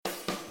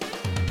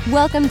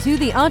Welcome to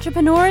the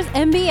Entrepreneur's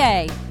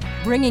MBA,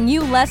 bringing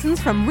you lessons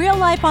from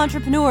real-life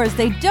entrepreneurs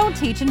they don't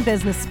teach in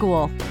business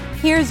school.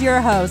 Here's your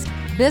host,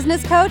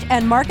 business coach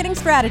and marketing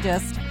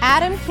strategist,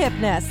 Adam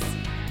Kipnis.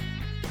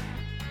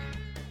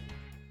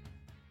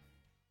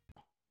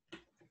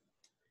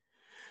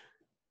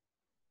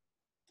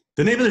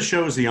 The name of the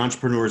show is the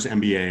Entrepreneur's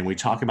MBA, and we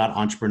talk about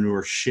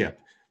entrepreneurship.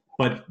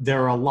 But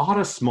there are a lot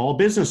of small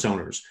business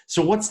owners.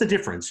 So what's the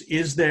difference?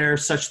 Is there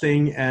such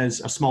thing as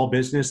a small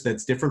business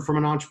that's different from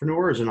an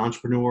entrepreneur? Is an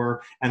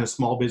entrepreneur and a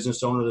small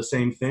business owner the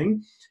same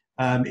thing?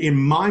 In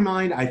my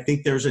mind, I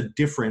think there's a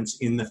difference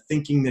in the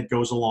thinking that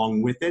goes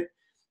along with it.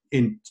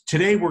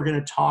 Today, we're going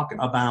to talk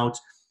about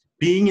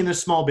being in a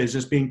small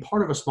business, being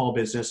part of a small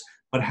business,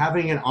 but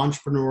having an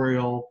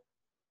entrepreneurial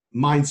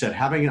mindset,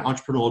 having an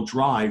entrepreneurial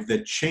drive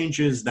that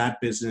changes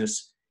that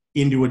business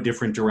into a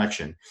different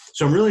direction.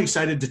 So I'm really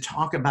excited to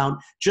talk about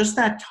just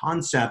that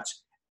concept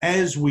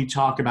as we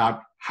talk about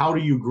how do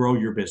you grow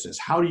your business?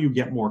 How do you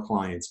get more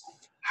clients?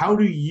 How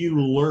do you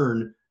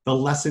learn the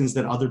lessons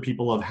that other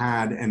people have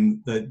had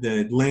and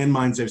the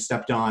landmines they've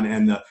stepped on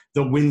and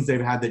the wins they've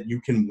had that you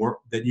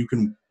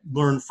can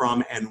learn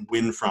from and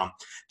win from.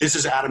 This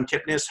is Adam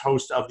Kipnis,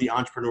 host of the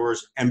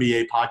Entrepreneur's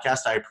MBA podcast.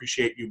 I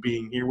appreciate you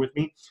being here with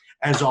me.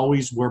 As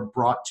always, we're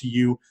brought to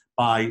you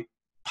by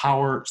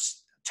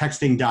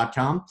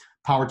PowerTexting.com.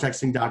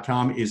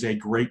 PowerTexting.com is a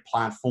great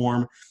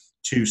platform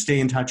to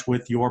stay in touch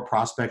with your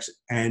prospects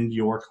and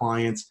your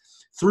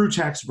clients through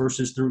text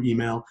versus through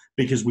email,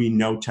 because we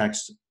know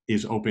text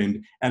is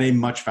opened at a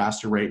much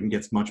faster rate and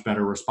gets much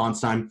better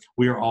response time.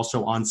 We are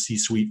also on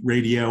C-Suite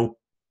Radio,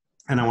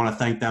 and I want to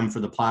thank them for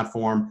the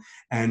platform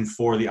and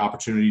for the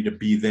opportunity to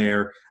be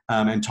there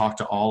and talk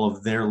to all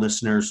of their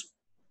listeners.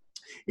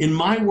 In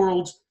my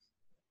world,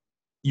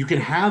 you can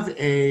have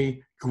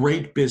a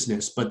great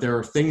business, but there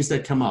are things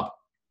that come up,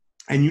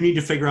 and you need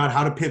to figure out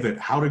how to pivot,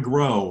 how to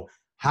grow,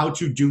 how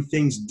to do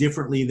things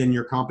differently than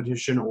your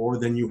competition or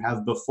than you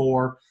have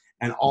before.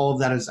 And all of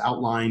that is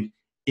outlined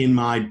in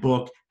my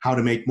book, How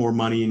to Make More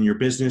Money in Your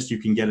Business. You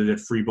can get it at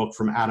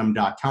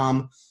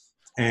freebookfromadam.com.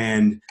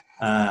 And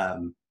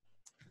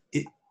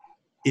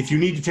if you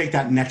need to take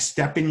that next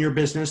step in your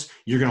business,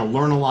 you're going to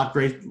learn a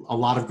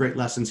lot of great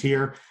lessons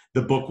here.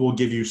 The book will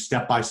give you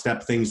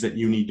step-by-step things that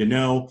you need to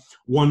know.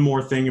 One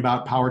more thing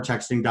about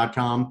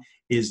PowerTexting.com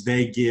is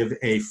they give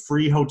a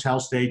free hotel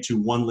stay to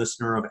one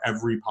listener of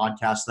every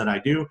podcast that I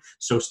do.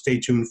 So stay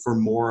tuned for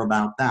more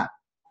about that.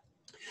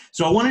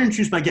 So I want to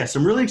introduce my guest.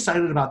 I'm really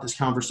excited about this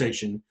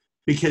conversation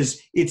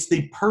because it's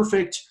the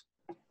perfect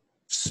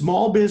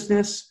small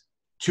business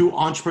to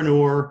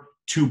entrepreneur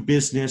to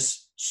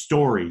business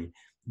story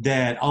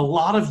that a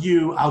lot of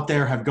you out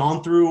there have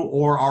gone through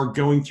or are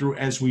going through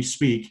as we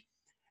speak.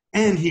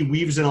 And he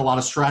weaves in a lot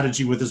of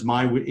strategy which is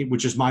my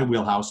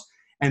wheelhouse,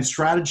 and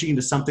strategy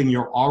into something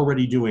you're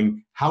already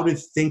doing, how to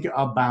think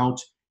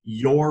about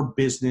your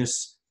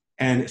business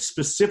and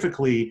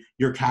specifically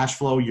your cash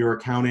flow, your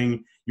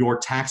accounting, your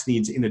tax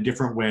needs in a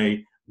different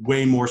way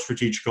more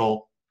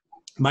strategical.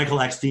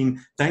 Michael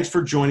Eckstein, thanks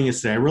for joining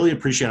us today. I really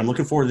appreciate it. I'm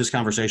looking forward to this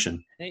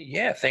conversation.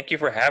 Yeah, thank you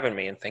for having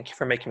me, and thank you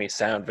for making me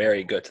sound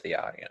very good to the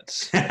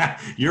audience.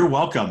 You're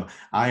welcome.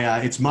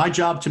 It's my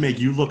job to make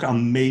you look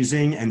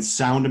amazing and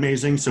sound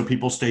amazing, so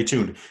people stay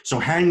tuned. So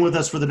hang with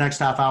us for the next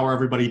half hour,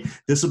 everybody.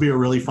 This will be a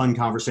really fun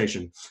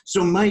conversation.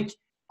 So Mike,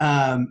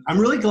 I'm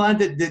really glad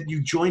that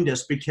you joined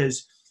us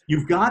because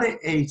you've got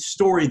a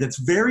story that's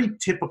very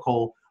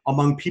typical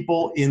among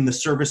people in the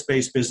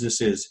service-based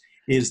businesses,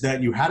 is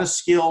that you had a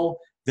skill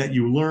that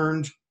you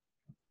learned,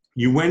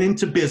 you went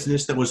into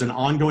business that was an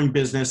ongoing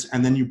business,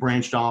 and then you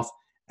branched off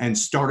and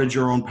started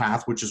your own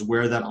path, which is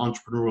where that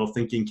entrepreneurial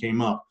thinking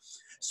came up.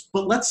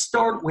 But let's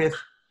start with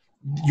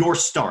your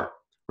start,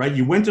 right?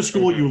 You went to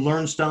school, you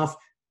learned stuff,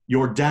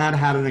 your dad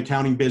had an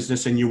accounting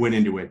business, and you went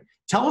into it.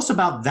 Tell us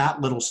about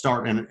that little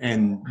start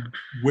and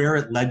where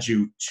it led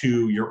you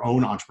to your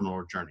own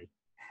entrepreneurial journey.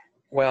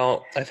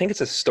 Well, I think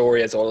it's a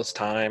story as old as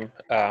time.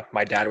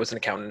 My dad was an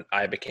accountant.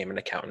 I became an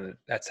accountant.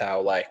 That's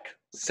how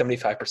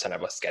 75%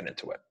 of us get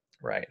into it,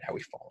 right? How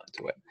we fall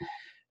into it.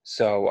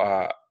 So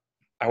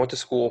I went to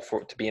school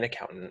to be an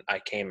accountant. I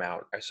came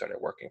out, I started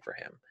working for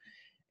him.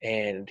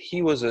 And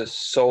he was a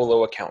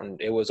solo accountant.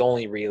 It was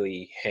only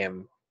really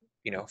him,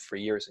 for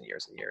years and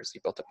years and years. He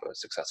built up a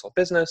successful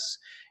business,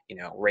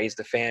 raised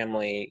a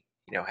family,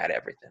 had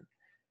everything.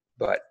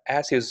 But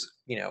as he was,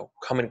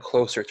 coming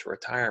closer to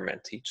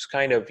retirement, he just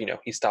kind of,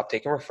 he stopped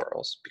taking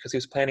referrals because he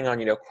was planning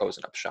on,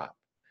 closing up shop.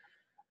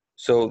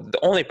 So the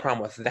only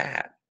problem with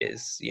that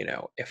is,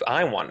 if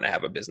I wanted to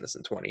have a business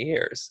in 20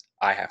 years,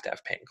 I have to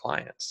have paying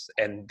clients.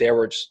 And there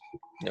were just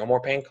no more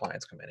paying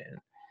clients coming in.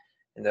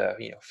 And the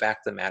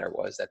fact of the matter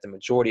was that the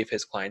majority of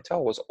his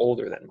clientele was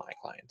older than my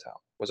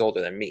clientele, was older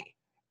than me,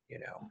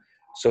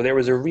 So there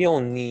was a real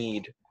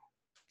need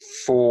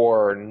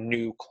for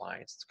new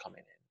clients to come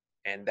in.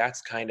 And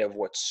that's kind of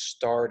what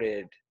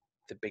started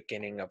the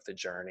beginning of the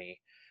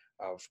journey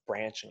of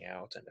branching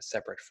out in a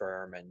separate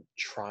firm and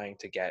trying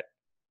to get,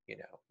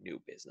 new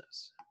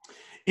business.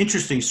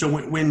 Interesting. So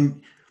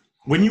when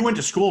you went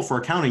to school for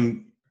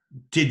accounting,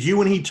 did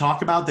you and he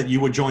talk about that you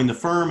would join the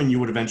firm and you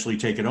would eventually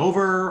take it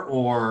over,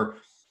 or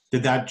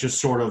did that just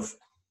sort of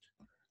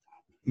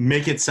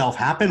make itself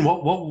happen?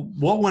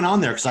 What went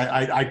on there? Because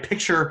I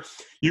picture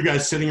you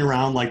guys sitting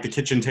around like the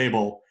kitchen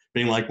table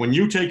being like, when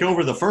you take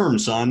over the firm,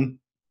 son,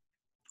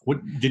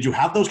 did you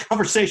have those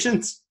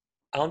conversations?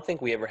 I don't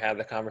think we ever had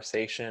the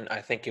conversation.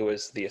 I think it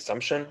was the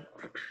assumption,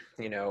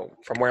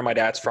 from where my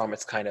dad's from,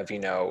 it's kind of,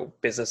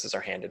 businesses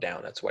are handed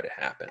down. That's what it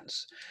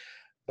happens.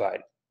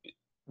 But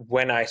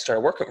when I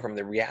started working from,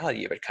 the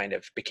reality of it kind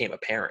of became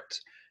apparent.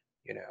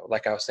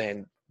 Like I was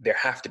saying, there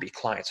have to be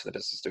clients for the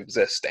business to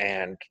exist.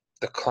 And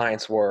the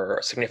clients were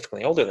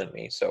significantly older than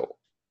me. So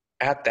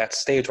at that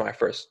stage when I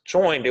first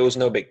joined, it was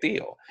no big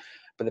deal.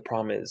 But the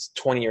problem is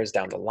 20 years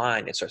down the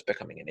line, it starts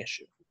becoming an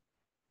issue.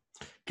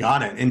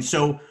 Got it. And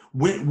so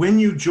when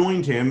you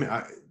joined him,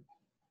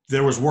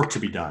 there was work to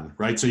be done,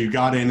 right? So you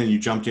got in and you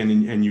jumped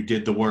in and you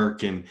did the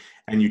work and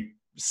you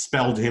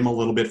spelled him a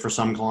little bit for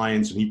some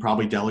clients, and he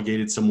probably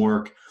delegated some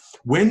work.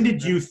 When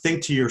did you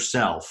think to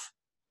yourself,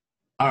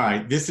 all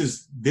right, this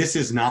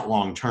is not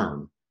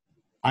long-term.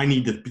 I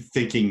need to be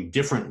thinking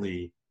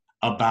differently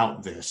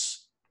about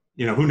this.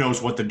 Who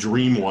knows what the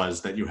dream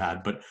was that you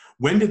had, but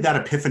when did that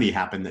epiphany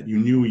happen that you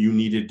knew you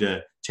needed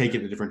to take it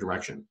in a different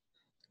direction?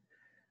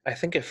 I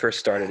think it first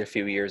started a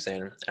few years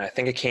in. And I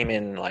think it came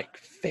in like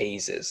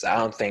phases. I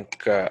don't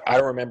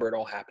remember it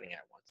all happening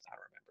at once. I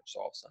don't remember just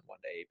all of a sudden one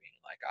day being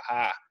like,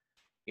 aha,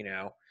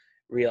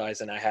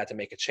 realizing I had to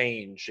make a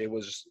change. It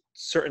was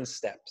certain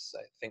steps.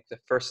 I think the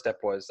first step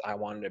was I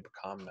wanted to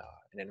become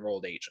an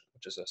enrolled agent,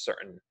 which is a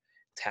certain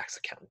tax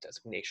accountant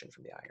designation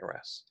from the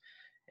IRS.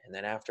 And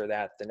then after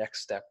that, the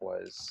next step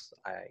was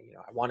I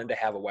wanted to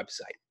have a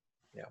website.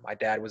 My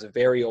dad was a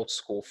very old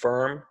school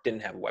firm,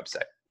 didn't have a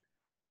website,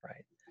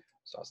 right?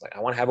 So I was like, I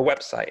want to have a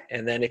website.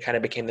 And then it kind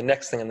of became the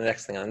next thing and the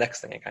next thing and the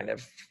next thing. It kind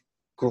of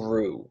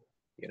grew,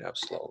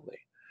 slowly.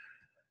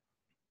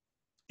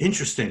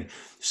 Interesting.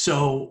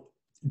 So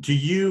do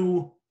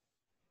you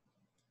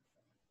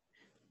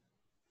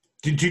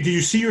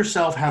see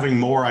yourself having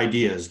more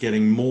ideas,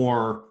 getting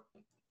more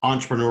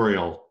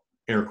entrepreneurial,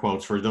 air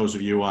quotes, for those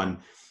of you on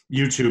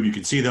YouTube? You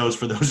can see those.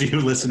 For those of you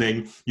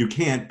listening, you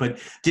can't. But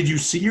did you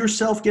see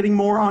yourself getting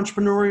more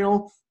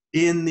entrepreneurial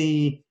in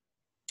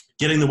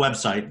getting the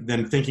website,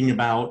 then thinking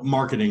about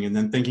marketing, and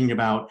then thinking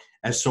about,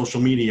 as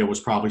social media was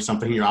probably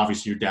something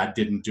your dad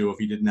didn't do if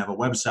he didn't have a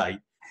website?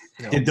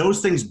 No. Did those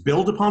things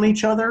build upon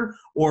each other,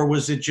 or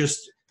was it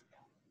just,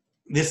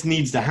 this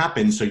needs to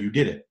happen, so you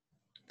did it?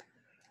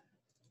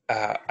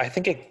 I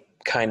think it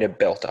kind of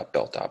built up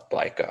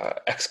like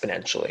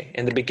exponentially.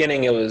 In the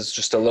beginning, it was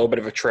just a little bit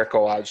of a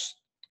trickle. I was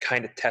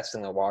kind of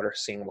testing the water,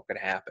 seeing what could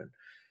happen.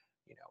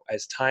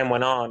 As time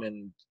went on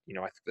and,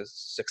 I think the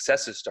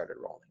successes started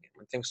rolling in,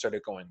 when things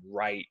started going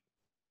right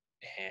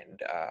and,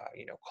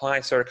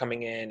 clients started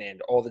coming in and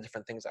all the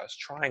different things I was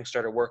trying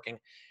started working,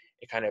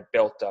 it kind of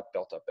built up,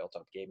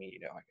 gave me,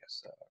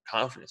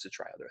 confidence to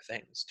try other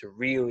things, to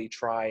really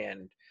try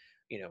and,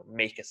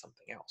 make it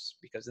something else.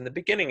 Because in the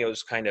beginning, it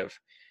was kind of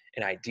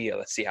an idea.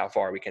 Let's see how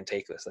far we can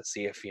take this. Let's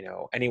see if,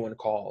 anyone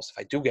calls,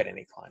 if I do get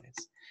any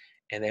clients.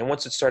 And then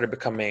once it started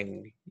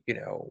becoming,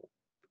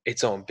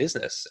 its own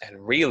business, and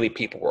really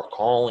people were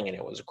calling and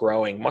it was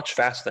growing much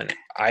faster than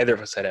either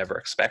of us had ever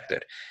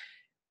expected,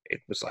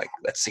 it was like,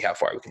 let's see how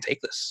far we can take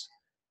this.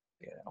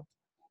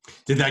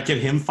 Did that get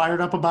him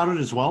fired up about it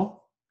as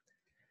well?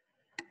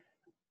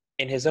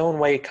 In his own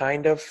way,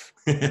 kind of.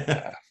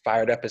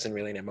 Fired up isn't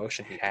really an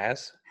emotion he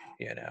has.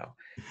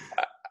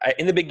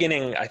 In the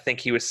beginning, I think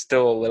he was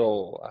still a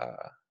little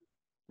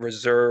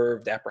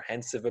reserved,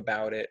 apprehensive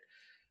about it,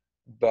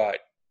 but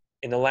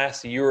in the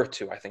last year or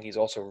two, I think he's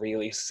also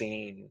really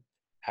seen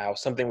how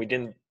something we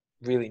didn't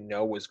really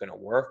know was going to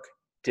work,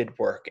 did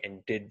work,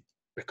 and did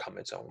become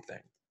its own thing.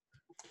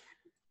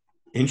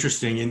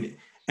 Interesting.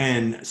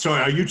 And so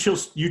are you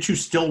two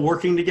still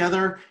working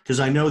together? Because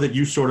I know that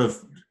you sort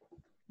of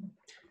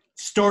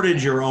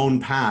started your own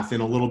path in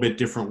a little bit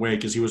different way,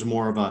 because he was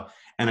more of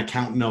an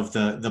accountant of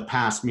the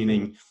past,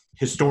 meaning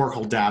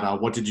historical data.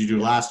 What did you do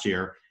last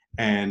year?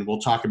 And we'll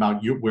talk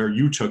about where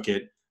you took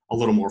it, a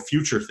little more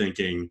future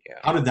thinking. Yeah.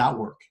 How did that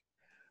work?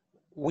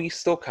 We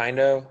still kind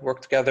of work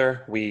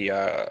together. We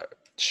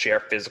share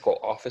physical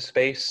office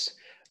space.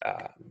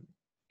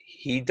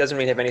 He doesn't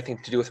really have anything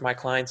to do with my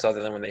clients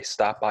other than when they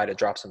stop by to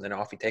drop something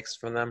off, he takes it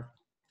from them.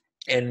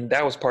 And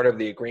that was part of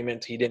the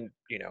agreement. He didn't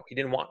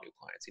want new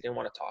clients. He didn't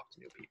want to talk to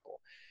new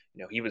people.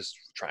 He was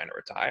trying to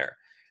retire,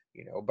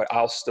 but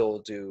I'll still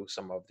do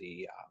some of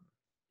the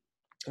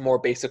more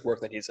basic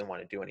work that he doesn't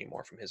want to do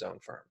anymore from his own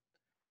firm.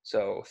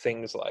 So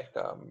things like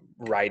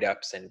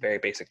write-ups and very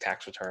basic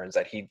tax returns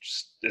that he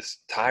just is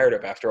tired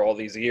of after all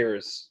these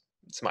years,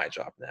 it's my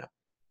job now.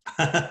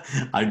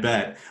 I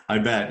bet.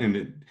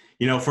 And,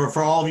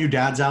 for all of you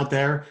dads out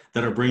there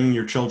that are bringing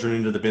your children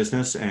into the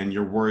business and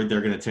you're worried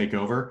they're going to take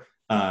over,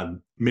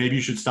 maybe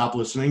you should stop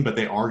listening, but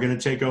they are going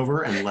to take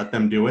over, and let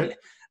them do it.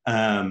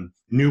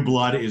 New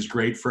blood is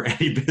great for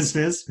any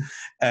business.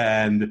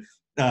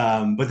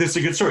 But this is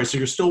a good story. So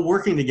you're still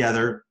working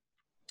together.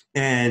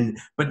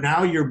 But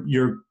now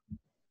you're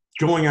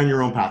going on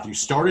your own path. You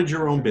started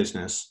your own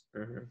business,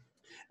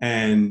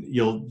 and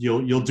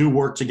you'll do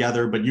work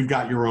together, but you've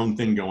got your own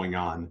thing going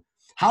on.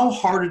 How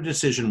hard a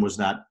decision was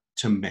that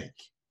to make?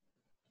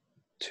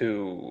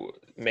 To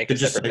make a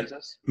separate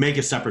business? Make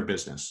a separate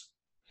business.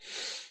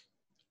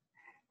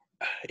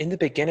 In the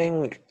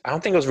beginning, I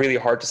don't think it was really a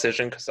hard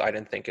decision because I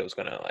didn't think it was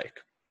going to like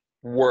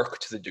work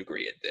to the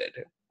degree it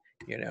did.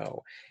 You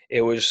know,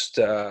 it was just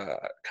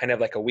kind of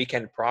like a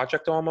weekend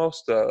project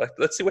almost. Like,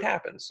 let's see what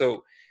happens.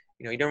 So,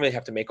 you know, you don't really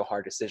have to make a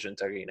hard decision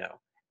to, you know,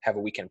 have a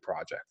weekend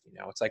project. You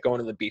know, it's like going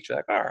to the beach. You're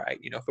like, all right,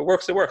 you know, if it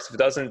works, it works. If it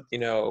doesn't, you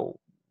know,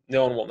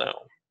 no one will know.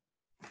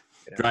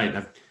 You know? Right.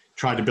 I've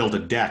tried to build a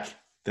deck.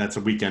 That's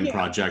a weekend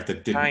project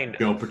that didn't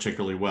go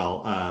particularly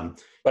well.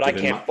 But I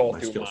can't fall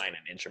through mine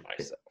and injure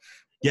myself.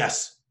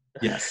 Yes.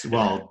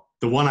 Well,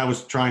 the one I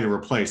was trying to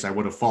replace, I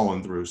would have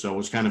fallen through. So it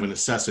was kind of a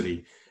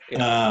necessity.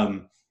 Yeah.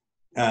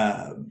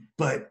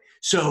 But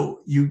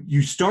so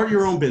you start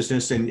your own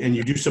business and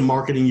you do some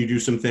marketing, you do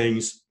some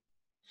things,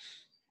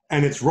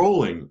 and it's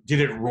rolling.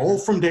 Did it roll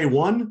from day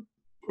one,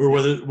 or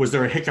was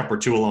there a hiccup or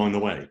two along the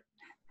way?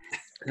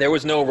 There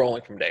was no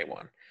rolling from day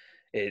one.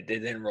 It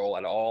didn't roll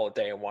at all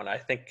day one. I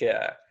think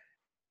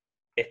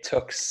it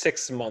took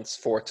 6 months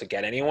for it to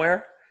get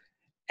anywhere.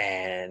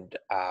 And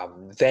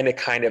then it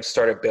kind of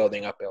started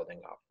building up.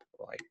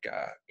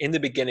 Like in the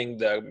beginning,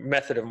 the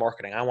method of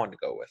marketing I wanted to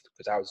go with,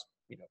 because I was,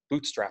 you know,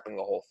 bootstrapping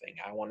the whole thing.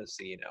 I wanted to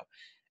see, you know,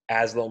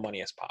 as low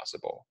money as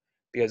possible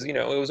because, you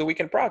know, it was a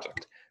weekend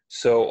project.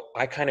 So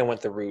I kind of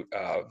went the route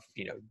of,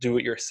 you know,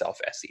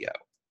 do-it-yourself SEO.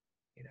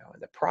 You know,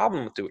 and the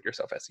problem with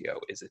do-it-yourself SEO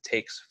is it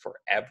takes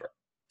forever.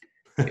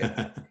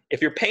 Yeah.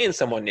 If you're paying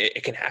someone,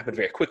 it can happen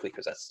very quickly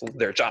because that's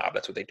their job.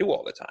 That's what they do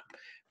all the time.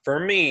 For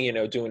me, you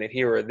know, doing it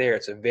here or there,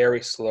 it's a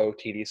very slow,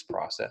 tedious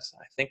process.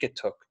 I think it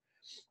took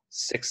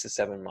 6 to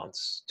 7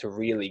 months to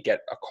really get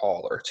a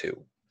call or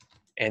two.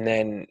 And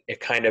then it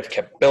kind of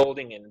kept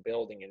building and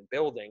building and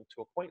building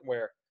to a point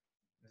where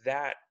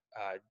that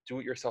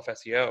do-it-yourself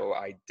SEO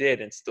I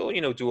did and still,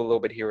 you know, do a little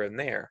bit here and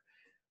there,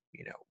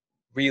 you know,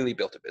 really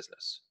built a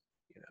business,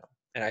 you know.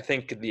 And I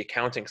think the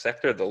accounting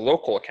sector, the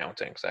local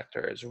accounting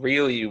sector, is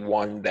really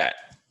one that,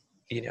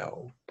 you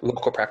know,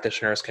 local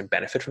practitioners can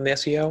benefit from the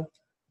SEO,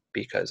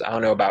 because I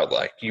don't know about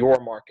like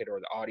your market or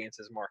the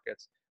audience's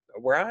markets,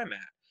 but where I'm at,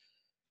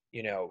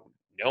 you know,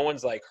 no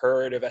one's like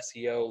heard of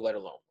SEO, let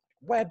alone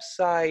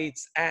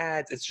websites,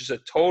 ads. It's just a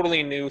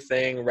totally new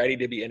thing ready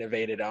to be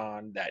innovated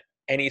on, that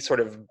any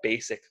sort of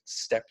basic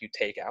step you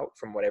take out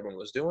from what everyone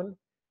was doing,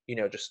 you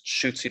know, just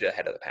shoots you to the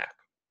head of the pack.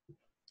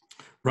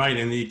 Right.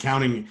 In the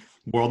accounting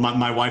world,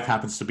 my wife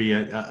happens to be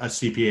a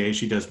CPA.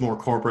 She does more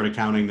corporate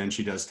accounting than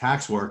she does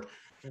tax work.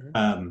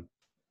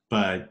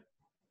 But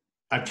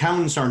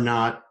accountants are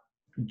not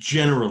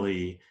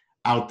generally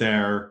out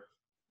there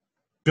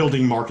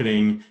building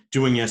marketing,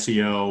 doing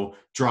SEO,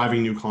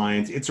 driving new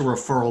clients. It's a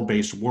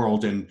referral-based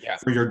world. And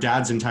for your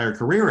dad's entire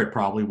career, it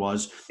probably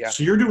was. Yeah.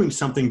 So you're doing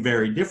something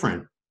very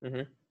different.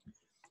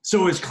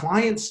 So as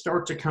clients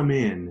start to come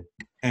in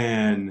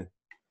and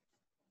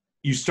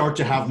you start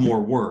to have more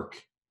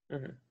work,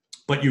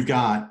 but you've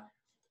got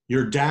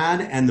your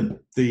dad and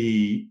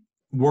the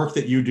work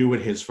that you do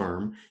at his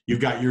firm, you've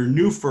got your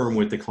new firm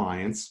with the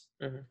clients,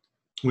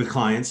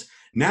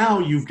 now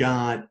you've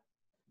got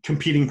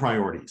competing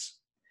priorities.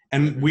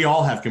 And we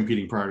all have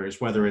competing priorities,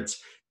 whether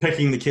it's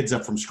picking the kids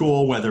up from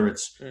school, whether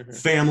it's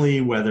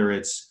family, whether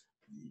it's,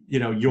 you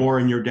know, your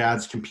and your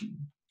dad's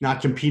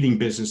not competing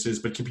businesses,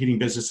 but competing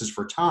businesses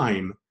for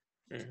time.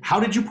 How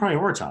did you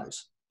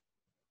prioritize?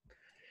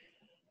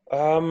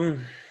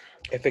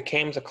 If it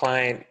came to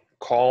client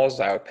calls,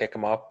 I would pick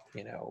them up,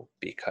 you know,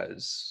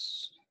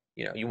 because,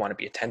 you know, you want to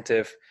be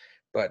attentive,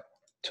 but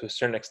to a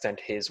certain extent,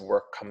 his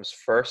work comes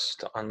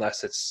first,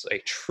 unless it's a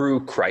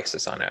true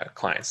crisis on a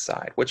client's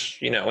side, which,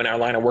 you know, in our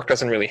line of work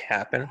doesn't really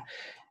happen.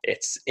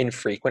 It's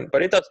infrequent,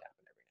 but it does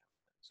happen every now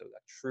and then. So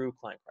that true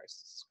client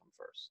crisis come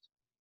first.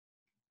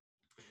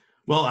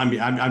 Well, I mean,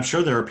 I'm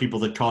sure there are people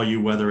that call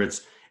you, whether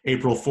it's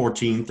April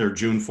 14th or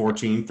June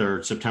 14th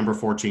or September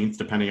 14th,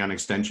 depending on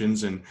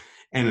extensions and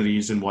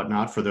entities and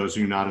whatnot. For those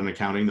of you not in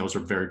accounting, those are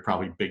very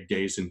probably big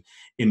days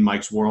in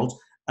Mike's world.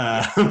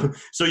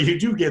 So you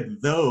do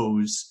get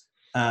those.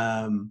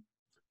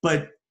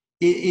 But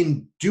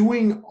in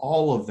doing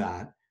all of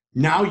that,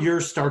 now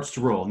yours starts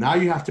to roll. Now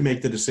you have to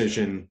make the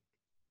decision.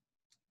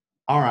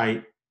 All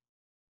right,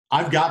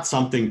 I've got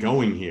something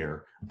going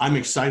here. I'm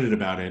excited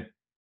about it.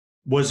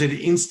 Was it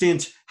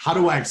instant, how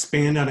do I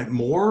expand on it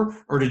more?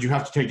 Or did you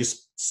have to take a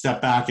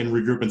step back and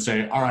regroup and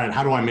say, all right,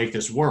 how do I make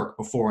this work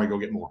before I go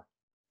get more?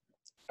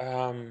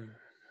 I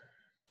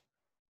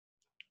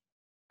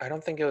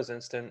don't think it was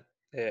instant.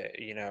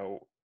 You know,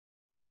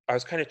 I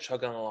was kind of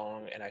chugging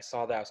along and I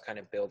saw that I was kind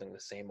of building the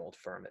same old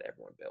firm that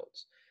everyone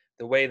builds.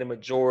 The way the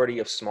majority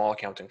of small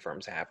accounting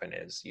firms happen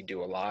is you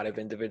do a lot of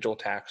individual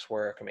tax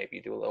work, or maybe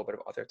you do a little bit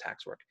of other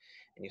tax work,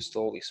 and you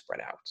slowly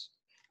spread out,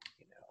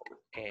 you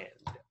know.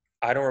 And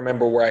I don't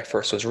remember where I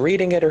first was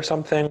reading it or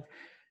something. It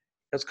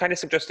was kind of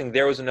suggesting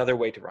there was another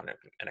way to run an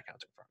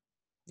accounting firm.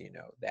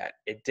 that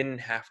it didn't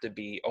have to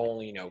be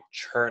only,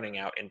 churning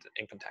out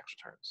income tax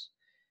returns.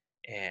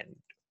 And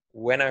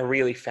when I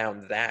really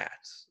found that,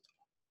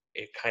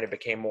 it kind of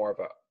became more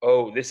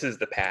of this is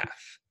the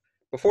path.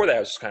 Before that, I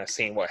was just kind of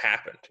seeing what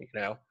happened,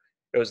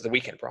 It was the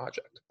weekend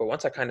project. But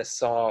once I kind of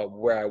saw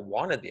where I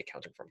wanted the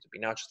accounting firm to be,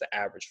 not just the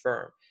average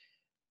firm,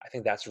 I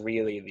think that's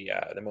really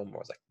the moment where I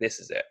was like, this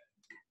is it,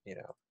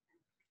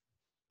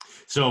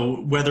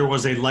 So whether it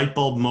was a light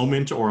bulb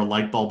moment or a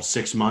light bulb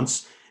 6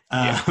 months,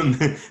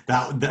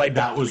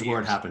 that was where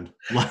it happened.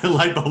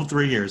 Light bulb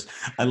 3 years.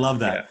 I love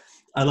that. Yeah.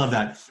 I love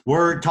that.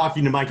 We're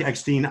talking to Mike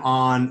Eckstein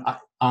on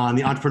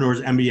the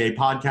Entrepreneurs MBA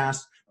podcast,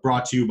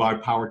 brought to you by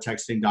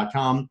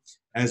PoweredTexting.com.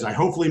 As I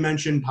hopefully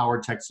mentioned,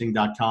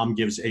 PoweredTexting.com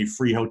gives a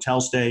free hotel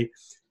stay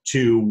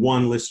to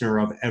one listener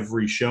of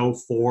every show,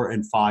 4-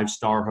 and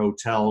 5-star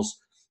hotels,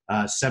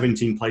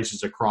 17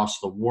 places across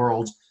the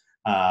world,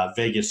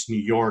 Vegas, New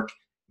York,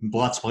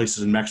 lots of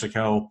places in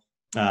Mexico,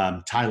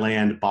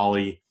 Thailand,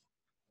 Bali.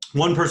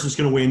 One person's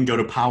going to win. Go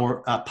to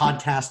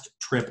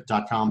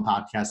podcasttrip.com,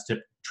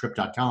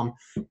 podcasttrip.com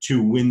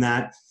to win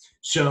that.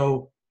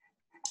 So,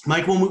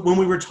 Mike, when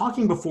we were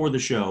talking before the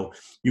show,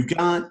 you've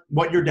got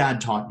what your dad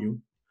taught you,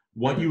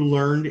 what you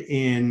learned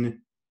in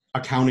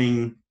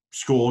accounting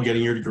school,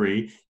 getting your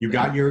degree. You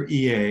got your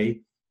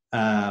EA,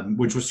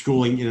 which was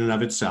schooling in and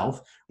of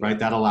itself, right?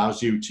 That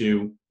allows you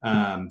to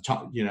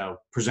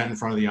present in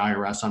front of the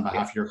IRS on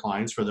behalf of your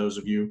clients. For those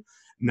of you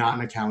not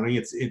in accounting,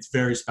 it's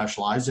very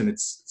specialized, and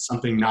it's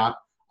something not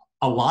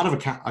a lot of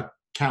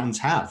accountants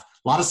have.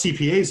 A lot of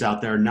CPAs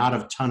out there, not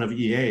a ton of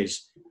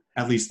EAs,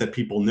 at least that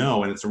people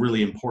know, and it's a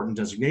really important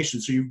designation.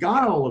 So you've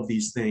got all of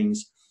these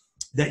things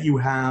that you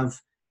have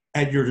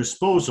at your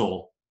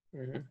disposal,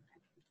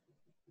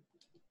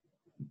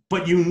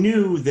 but you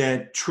knew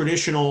that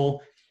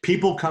traditional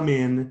people come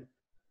in,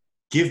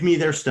 give me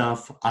their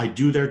stuff, I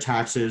do their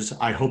taxes,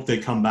 I hope they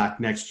come back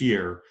next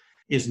year,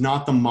 is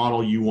not the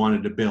model you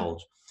wanted to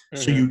build.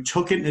 So you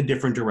took it in a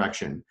different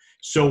direction.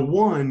 So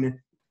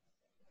one,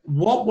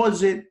 what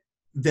was it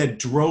that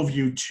drove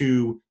you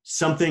to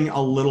something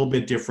a little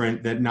bit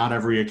different that not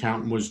every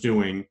accountant was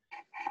doing?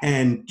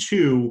 And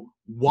two,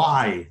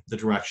 why the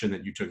direction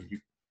that you took,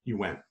 you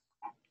went?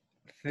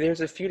 There's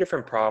a few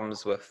different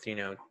problems with,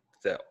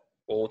 the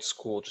old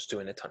school just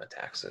doing a ton of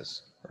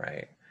taxes,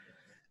 right?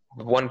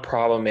 One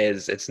problem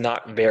is it's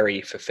not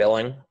very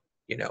fulfilling.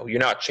 You're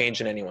not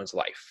changing anyone's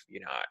life.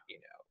 You're not,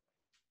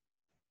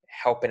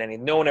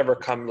 helping no one ever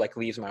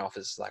leaves my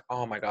office like,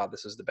 oh my God,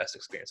 this is the best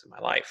experience of my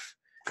life.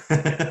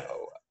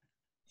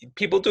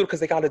 People do it because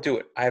they got to do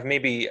it. I have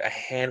maybe a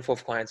handful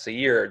of clients a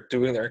year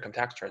doing their income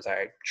tax returns.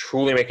 I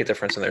truly make a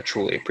difference and they're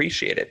truly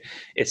appreciated.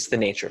 It's the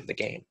nature of the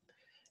game.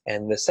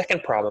 And the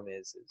second problem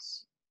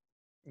is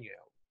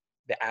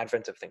the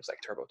advent of things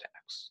like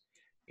TurboTax.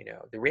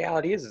 The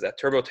reality is that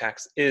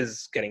TurboTax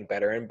is getting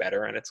better and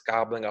better, and it's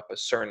gobbling up a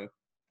certain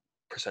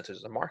percentage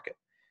of the market.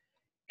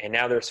 And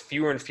now there's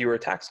fewer and fewer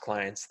tax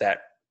clients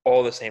that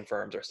all the same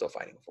firms are still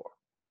fighting for.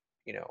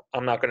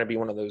 I'm not going to be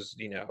one of those,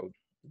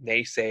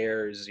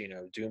 naysayers,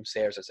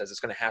 doomsayers that says it's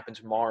going to happen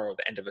tomorrow,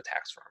 the end of a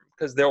tax firm,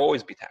 because there'll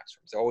always be tax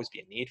firms. There'll always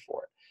be a need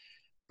for it.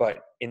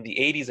 But in the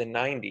 80s and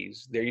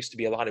 90s, there used to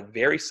be a lot of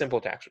very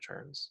simple tax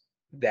returns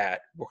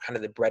that were kind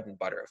of the bread and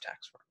butter of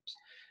tax firms.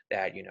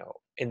 That,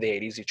 in the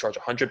 80s, you charge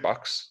 $100,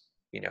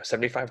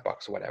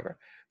 $75, whatever,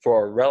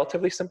 for a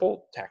relatively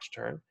simple tax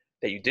return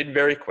that you did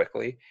very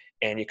quickly,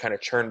 and you kind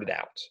of churned it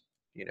out,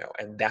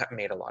 and that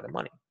made a lot of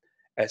money.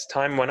 As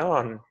time went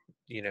on,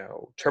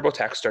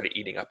 TurboTax started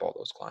eating up all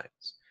those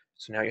clients.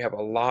 So now you have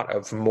a lot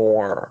of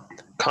more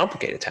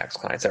complicated tax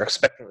clients that are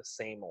expecting the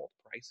same old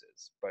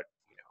prices, but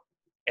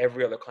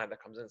every other client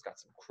that comes in has got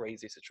some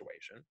crazy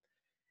situation.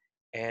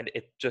 And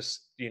it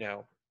just,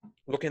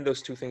 looking at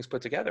those two things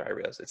put together, I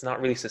realized it's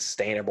not really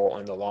sustainable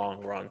in the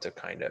long run to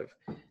kind of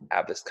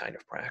have this kind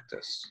of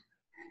practice.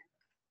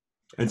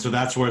 And so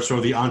that's where sort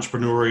of the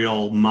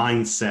entrepreneurial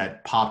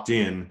mindset popped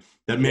in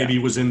that maybe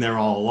was in there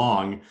all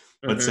along,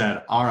 but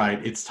said, all right,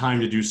 it's time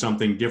to do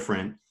something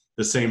different.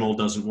 The same old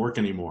doesn't work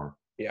anymore.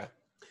 Yeah.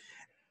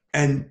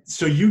 And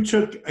so you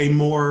took a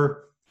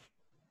more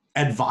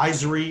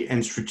advisory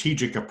and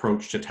strategic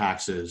approach to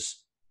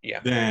taxes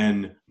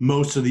than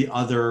most of the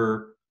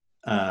other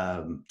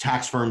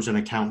tax firms and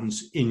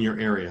accountants in your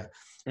area.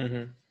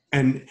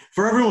 And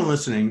for everyone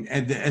listening,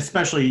 and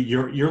especially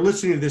you're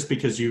listening to this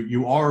because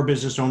you are a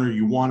business owner,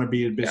 you want to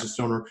be a business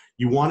owner,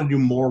 you want to do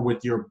more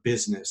with your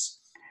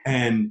business,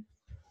 and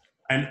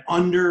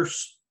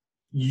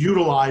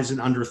underutilized and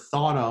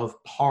underthought of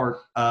part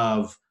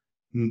of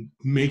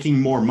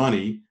making more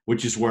money,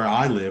 which is where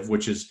I live,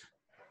 which is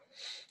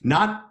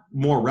not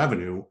more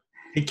revenue.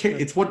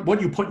 It's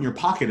what you put in your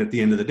pocket at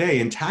the end of the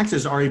day, and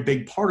taxes are a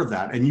big part of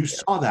that. And you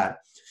saw that.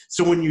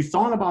 So when you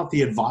thought about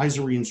the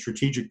advisory and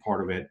strategic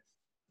part of it,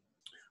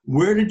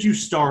 where did you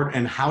start,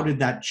 and how did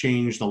that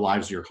change the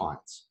lives of your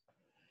clients?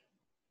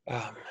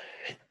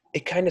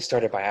 It kind of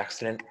started by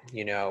accident.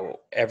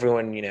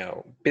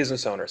 Everyone,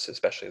 business owners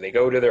especially, they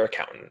go to their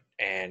accountant,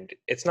 and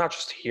it's not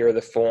just here are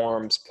the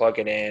forms, plug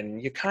it in.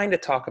 You kind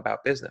of talk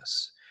about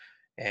business.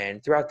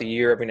 And throughout the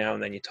year, every now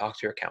and then you talk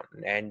to your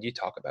accountant and you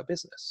talk about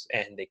business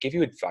and they give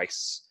you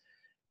advice,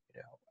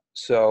 you know.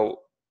 So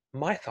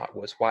my thought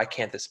was, why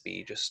can't this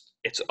be just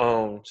its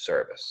own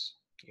service,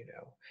 you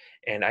know?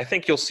 And I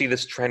think you'll see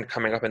this trend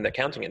coming up in the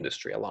accounting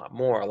industry a lot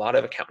more. A lot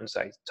of accountants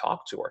I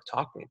talk to are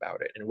talking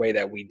about it in a way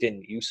that we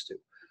didn't used to,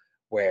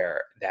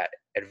 where that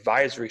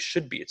advisory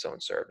should be its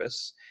own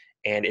service.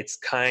 And it's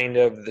kind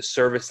of the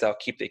service that'll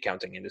keep the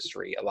accounting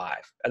industry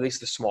alive, at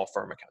least the small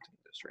firm accounting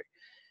industry.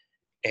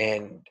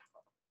 And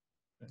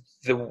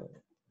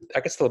I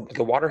guess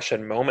the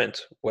watershed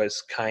moment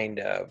was kind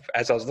of,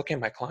 as I was looking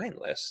at my client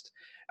list,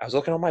 I was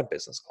looking at all my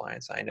business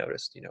clients. I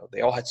noticed, you know,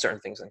 they all had certain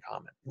things in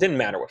common. It didn't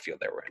matter what field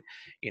they were in.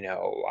 You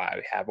know,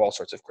 I have all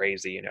sorts of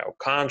crazy, you know,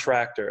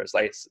 contractors,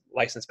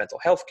 licensed mental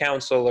health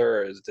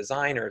counselors,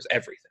 designers,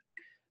 everything.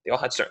 They all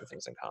had certain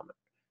things in common.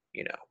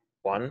 You know,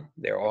 one,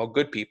 they're all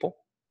good people.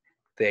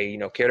 They, you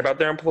know, cared about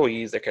their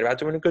employees. They cared about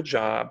doing a good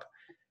job.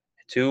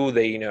 Two,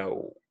 they,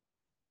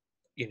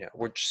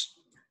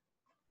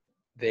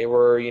 they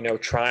were, you know,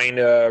 trying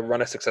to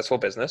run a successful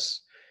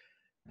business,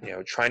 you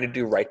know, trying to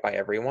do right by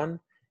everyone.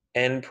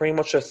 And pretty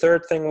much the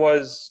third thing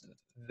was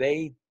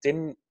they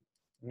didn't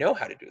know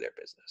how to do their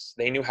business.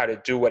 They knew how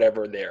to do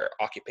whatever their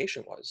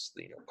occupation was.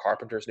 You know,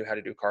 carpenters knew how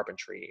to do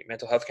carpentry.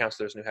 Mental health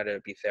counselors knew how to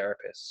be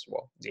therapists.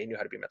 Well, they knew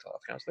how to be mental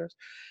health counselors.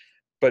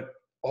 But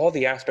all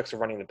the aspects of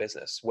running the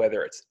business,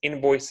 whether it's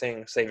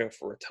invoicing, saving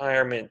for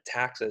retirement,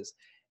 taxes,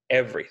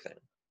 everything,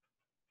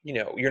 you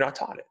know, you're not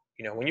taught it.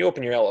 You know, when you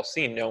open your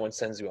LLC, no one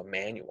sends you a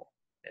manual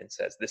and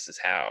says, this is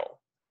how,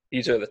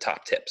 these are the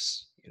top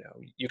tips. You know,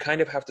 you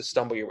kind of have to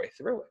stumble your way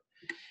through it.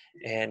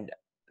 And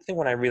I think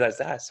when I realized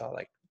that, I saw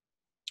like,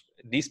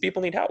 these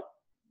people need help.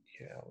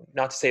 You know,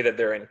 not to say that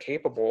they're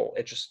incapable.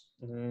 It just,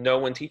 no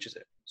one teaches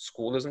it.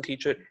 School doesn't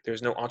teach it.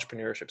 There's no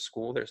entrepreneurship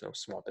school. There's no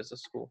small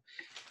business school.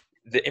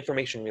 The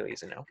information really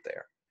isn't out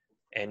there.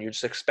 And you're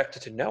just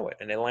expected to know it.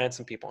 And it lands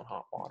some people in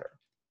hot water.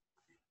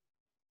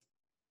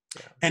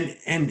 Yeah.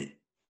 And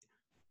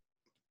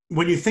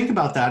when you think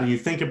about that and you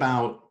think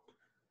about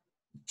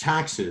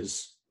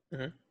taxes,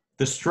 mm-hmm.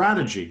 the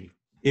strategy,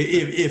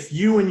 if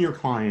you and your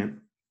client,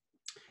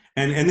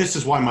 and this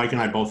is why Mike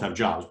and I both have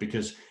jobs,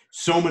 because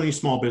so many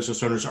small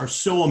business owners are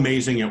so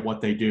amazing at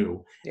what they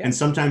do. Yeah. And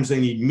sometimes they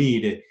need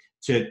me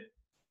to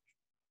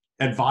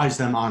advise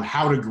them on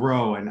how to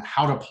grow and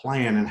how to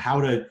plan and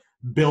how to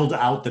build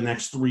out the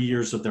next 3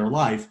 years of their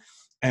life.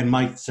 And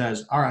Mike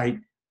says, all right,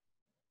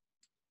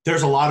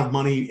 there's a lot of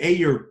money,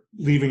 you're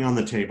leaving on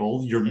the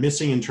table, you're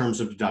missing in terms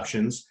of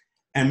deductions,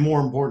 and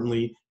more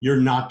importantly, you're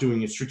not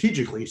doing it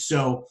strategically.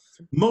 So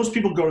most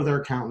people go to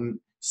their accountant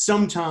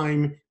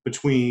sometime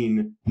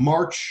between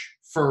March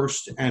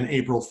 1st and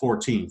April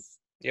 14th.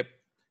 Yep.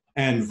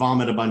 And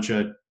vomit a bunch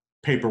of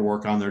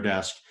paperwork on their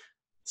desk.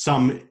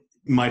 Some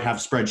might have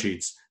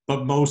spreadsheets,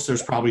 but most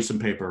there's probably some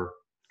paper.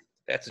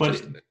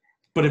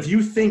 But if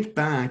you think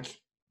back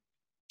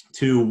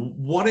to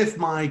what if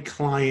my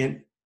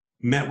client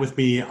met with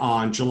me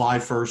on July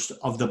 1st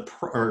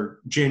or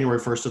January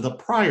 1st of the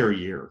prior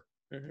year,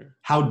 mm-hmm.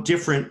 how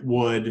different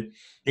would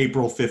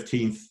April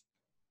 15th,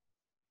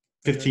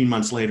 15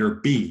 months later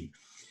be?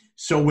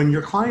 So when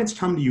your clients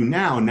come to you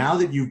now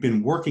that you've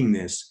been working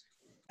this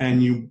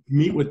and you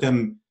meet with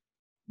them,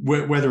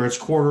 whether it's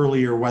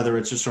quarterly or whether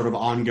it's just sort of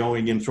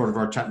ongoing in sort of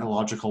our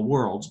technological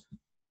world,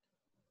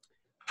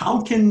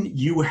 how can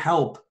you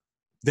help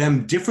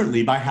them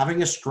differently by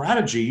having a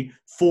strategy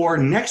for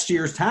next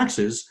year's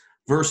taxes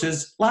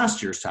versus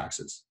last year's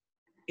taxes?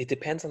 It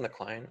depends on the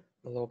client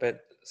a little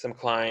bit. Some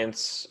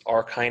clients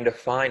are kind of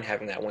fine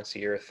having that once a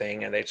year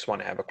thing and they just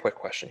want to have a quick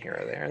question here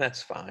or there, and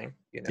that's fine,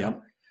 you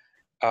know.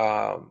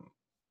 Yep.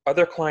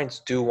 Other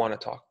clients do want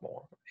to talk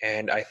more.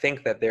 And I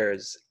think that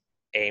there's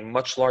a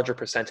much larger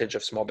percentage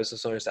of small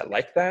business owners that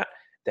like that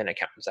than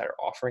accountants that are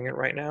offering it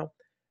right now.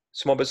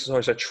 Small business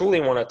owners that truly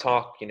want to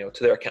talk, you know,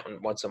 to their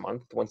accountant once a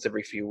month, once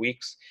every few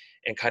weeks,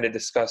 and kind of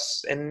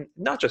discuss, and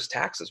not just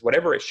taxes,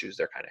 whatever issues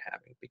they're kind of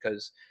having.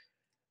 Because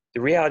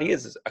the reality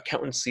is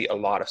accountants see a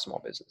lot of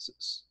small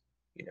businesses.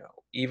 You know,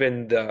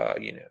 even the,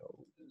 you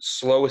know,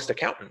 slowest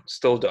accountant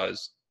still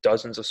does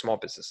dozens of small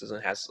businesses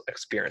and has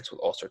experience with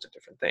all sorts of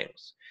different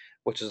things,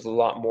 which is a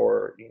lot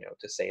more, you know,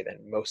 to say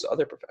than most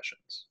other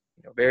professions.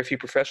 You know, very few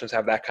professions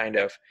have that kind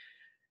of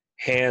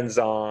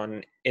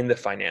hands-on in the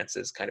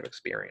finances kind of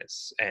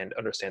experience and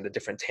understand the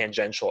different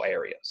tangential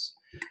areas,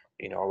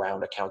 you know,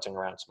 around accounting,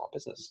 around small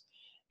business.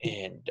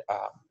 And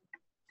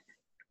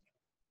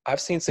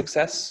I've seen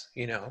success,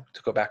 you know,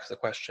 to go back to the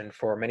question,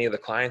 for many of the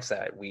clients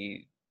that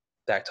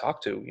I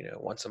talk to, you know,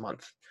 once a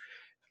month,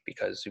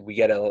 because we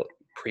get a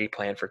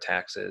pre-plan for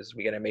taxes.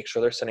 We got to make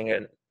sure they're setting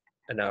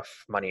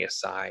enough money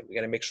aside. We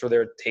got to make sure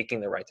they're taking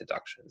the right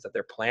deductions, that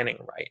they're planning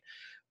right.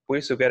 We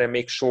also got to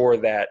make sure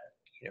that,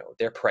 you know,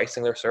 they're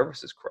pricing their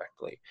services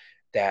correctly,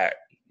 that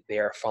they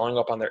are following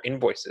up on their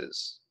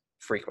invoices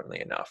frequently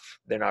enough.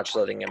 They're not just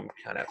letting them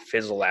kind of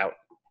fizzle out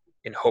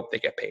in hope they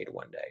get paid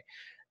one day,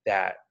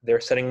 that they're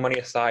setting money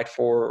aside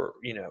for,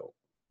 you know,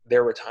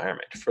 their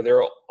retirement, for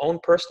their own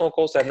personal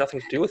goals that have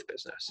nothing to do with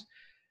business.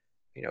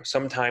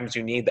 Sometimes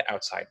you need the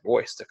outside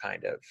voice to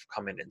kind of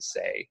come in and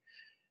say,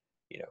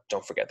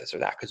 don't forget this or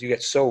that, because you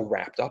get so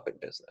wrapped up in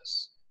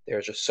business.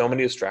 There's just so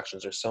many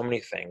distractions. There's so many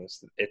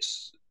things.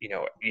 It's,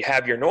 you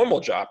have your normal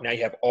job. Now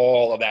you have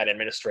all of that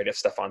administrative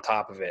stuff on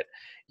top of it.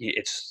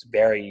 It's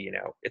very,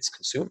 it's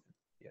consuming.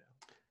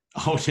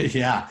 Oh,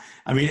 yeah.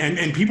 I mean,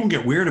 and people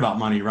get weird about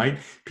money, right?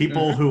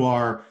 People who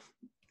are,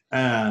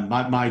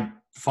 my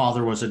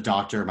father was a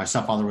doctor. My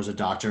stepfather was a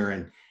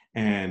doctor.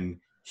 And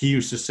he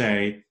used to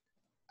say,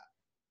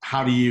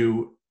 how do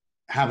you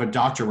have a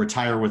doctor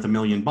retire with $1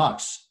 million?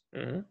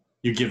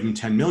 You give him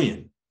 10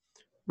 million,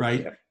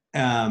 right? Yep.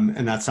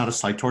 And that's not a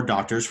slight toward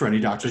doctors, for any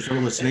doctors who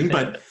are listening,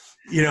 but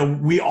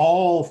we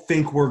all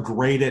think we're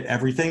great at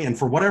everything. And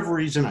for whatever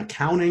reason,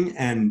 accounting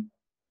and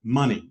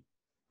money,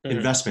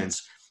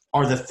 investments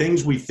are the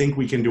things we think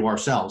we can do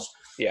ourselves.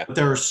 Yeah. But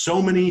there are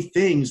so many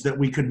things that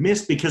we could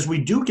miss because we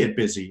do get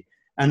busy.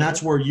 And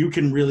that's where you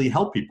can really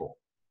help people.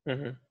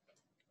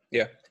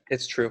 Yeah,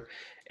 it's true.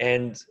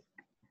 And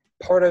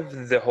part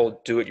of the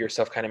whole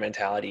do-it-yourself kind of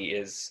mentality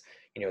is,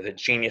 the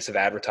genius of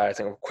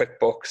advertising, of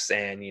QuickBooks,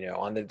 and,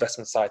 on the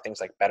investment side,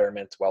 things like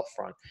Betterment,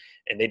 Wealthfront,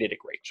 and they did a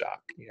great job.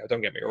 Don't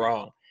get me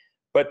wrong,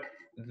 but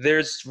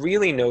there's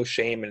really no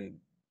shame in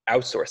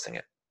outsourcing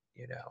it.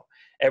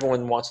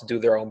 Everyone wants to do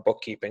their own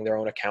bookkeeping, their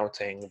own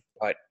accounting,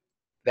 but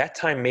that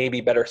time may be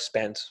better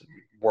spent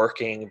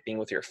working, being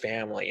with your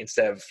family,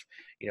 instead of,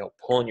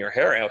 pulling your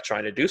hair out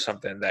trying to do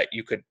something that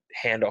you could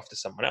hand off to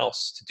someone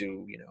else to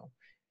do,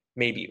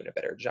 maybe even a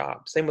better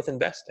job. Same with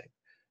investing.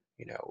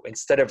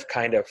 Instead of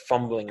kind of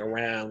fumbling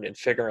around and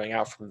figuring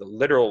out from the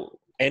literal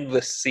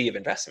endless sea of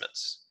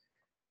investments,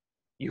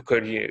 you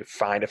could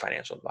find a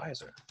financial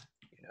advisor,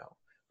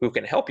 who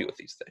can help you with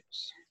these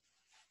things.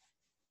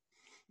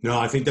 No,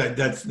 I think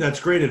that's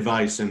great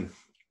advice. And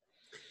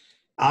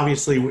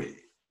obviously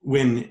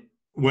when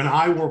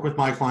I work with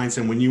my clients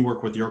and when you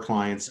work with your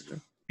clients,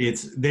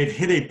 they've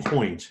hit a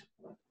point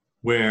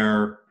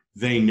where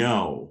they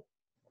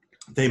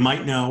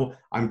might know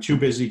I'm too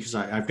busy because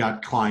I've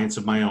got clients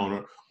of my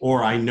own,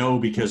 or I know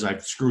because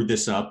I've screwed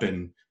this up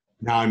and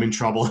now I'm in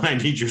trouble and I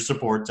need your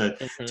support to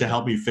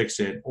help me fix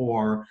it.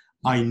 Or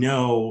I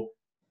know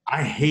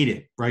I hate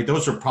it, right?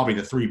 Those are probably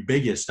the three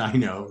biggest I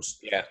knows.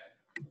 Yeah.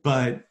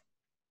 But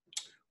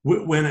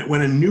when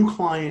a new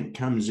client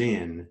comes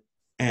in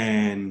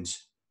and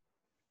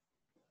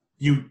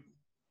you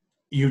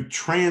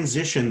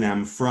transition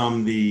them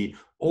from the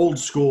old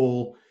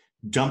school,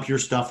 dump your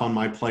stuff on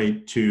my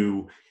plate,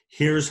 to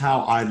here's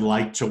how I'd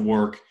like to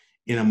work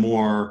in a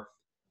more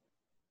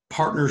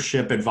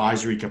partnership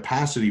advisory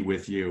capacity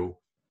with you.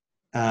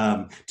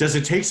 Does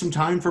it take some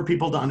time for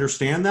people to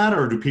understand that,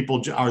 or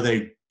are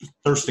they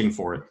thirsting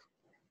for it?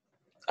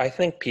 I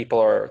think people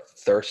are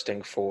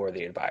thirsting for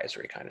the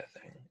advisory kind of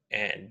thing,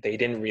 and they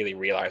didn't really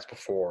realize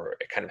before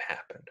it kind of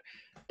happened.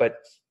 But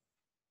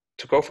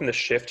to go from the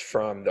shift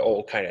from the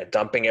old kind of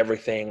dumping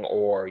everything,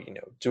 or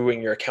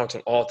doing your accounting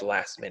all at the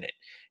last minute,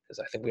 because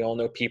I think we all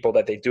know people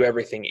that they do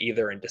everything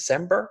either in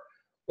December,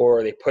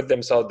 or they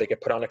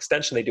get put on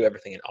extension, they do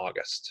everything in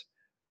August,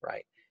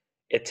 right?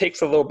 It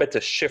takes a little bit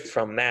to shift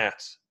from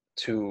that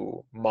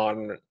to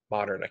modern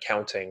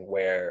accounting,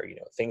 where,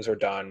 things are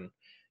done,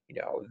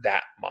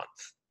 that month.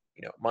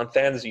 Month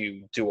ends,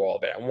 you do all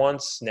of it at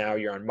once. Now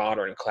you're on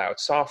modern cloud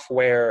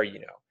software,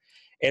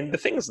 and the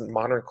things that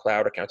modern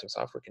cloud accounting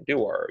software can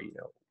do are,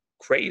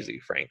 crazy,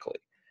 frankly.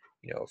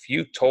 If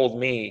you told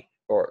me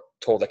or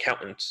told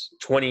accountants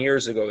 20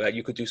 years ago that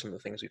you could do some of the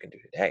things you can do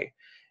today,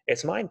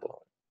 it's mind-blowing.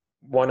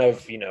 One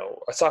of,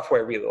 a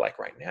software I really like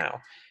right now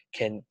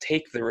can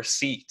take the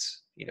receipt,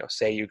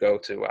 say you go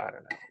to,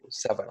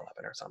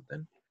 7-Eleven or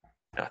something.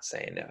 Not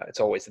saying it's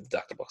always a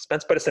deductible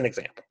expense, but it's an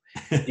example.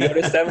 You go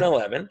to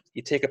 7-Eleven,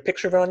 you take a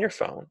picture of it on your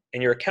phone,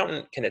 and your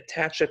accountant can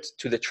attach it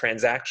to the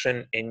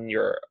transaction in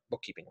your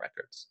bookkeeping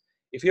records.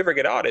 If you ever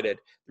get audited,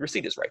 the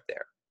receipt is right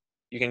there.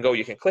 You can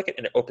click it,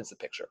 and it opens the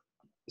picture.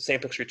 The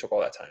same picture you took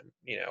all that time,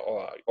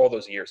 all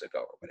those years ago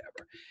or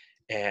whatever.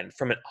 And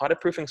from an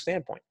audit-proofing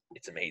standpoint,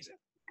 it's amazing.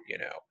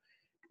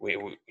 We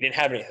didn't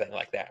have anything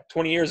like that.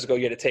 20 years ago,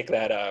 you had to take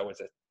that,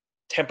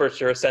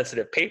 temperature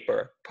sensitive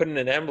paper, put it in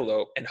an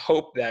envelope, and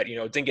hope that,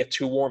 it didn't get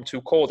too warm,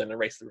 too cold, and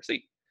erase the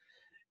receipt.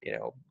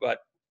 But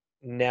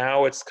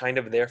now it's kind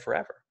of there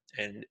forever,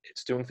 and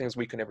it's doing things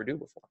we could never do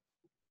before.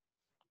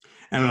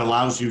 And it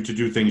allows you to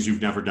do things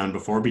you've never done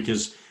before,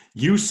 because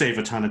you save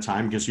a ton of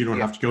time, because you don't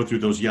have to go through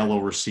those yellow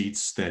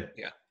receipts that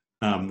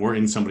were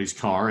in somebody's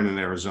car. And in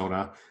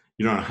Arizona,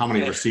 you don't know how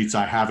many receipts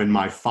I have in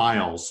my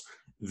files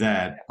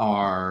that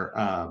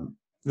are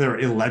they're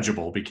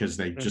illegible because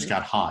they just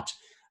got hot.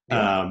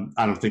 I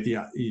don't think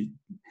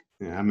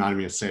I'm not even going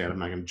to say it. I'm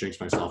not going to jinx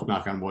myself,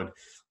 knock on wood,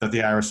 that the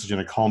IRS is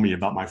going to call me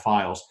about my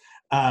files.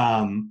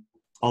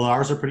 Although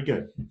ours are pretty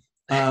good.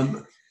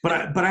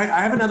 But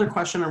I have another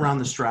question around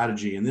the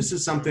strategy, and this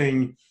is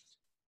something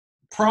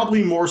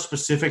probably more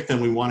specific than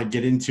we want to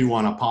get into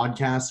on a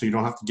podcast, so you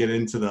don't have to get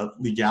into the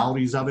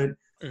legalities of it.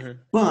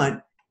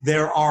 But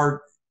there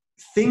are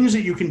things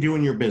that you can do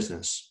in your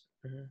business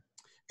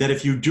that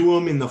if you do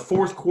them in the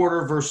fourth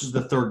quarter versus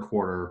the third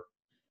quarter,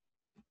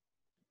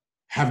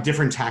 have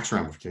different tax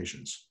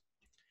ramifications,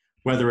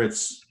 whether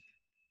it's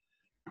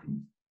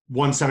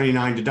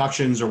 179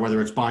 deductions or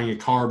whether it's buying a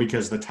car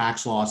because the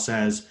tax law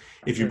says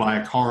if you buy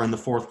a car in the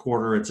fourth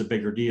quarter, it's a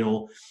bigger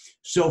deal.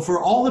 So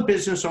for all the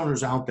business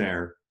owners out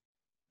there,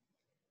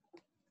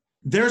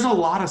 there's a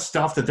lot of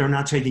stuff that they're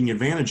not taking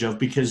advantage of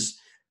because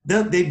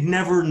they'd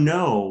never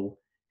know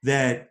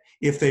that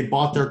if they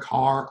bought their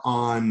car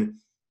on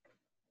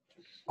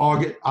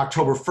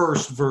October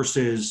 1st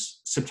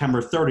versus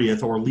September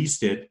 30th or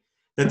leased it,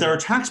 that there are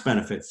tax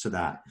benefits to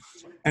that.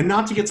 And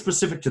not to get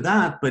specific to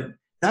that, but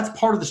that's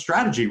part of the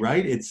strategy,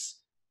 right?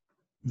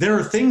 There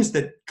are things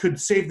that could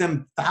save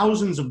them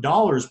thousands of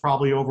dollars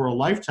probably over a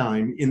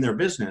lifetime in their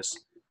business,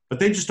 but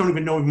they just don't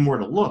even know where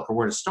to look or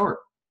where to start.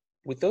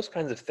 With those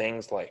kinds of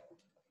things like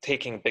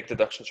taking big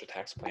deductions for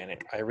tax planning,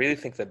 I really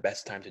think the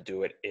best time to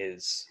do it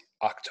is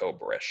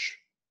October-ish,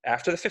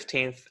 after the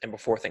 15th and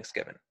before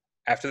Thanksgiving.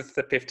 After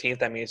the 15th,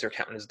 that means your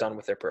accountant is done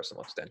with their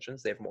personal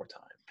extensions. They have more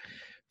time.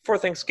 For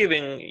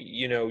Thanksgiving,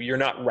 you're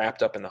not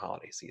wrapped up in the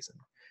holiday season.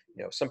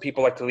 Some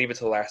people like to leave it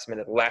to the last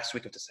minute, the last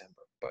week of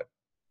December, but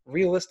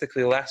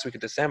realistically, the last week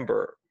of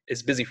December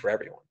is busy for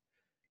everyone.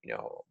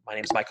 My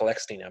name's Michael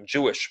Eckstein. I'm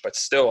Jewish, but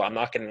still, I'm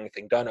not getting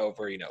anything done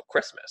over,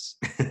 Christmas.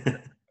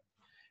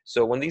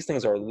 So when these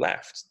things are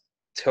left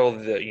till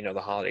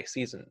the holiday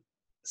season,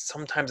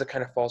 sometimes it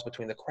kind of falls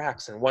between the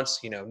cracks. And once,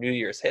 New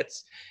Year's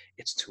hits,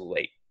 it's too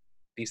late.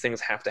 These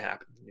things have to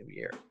happen in the new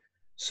year.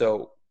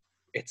 So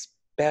it's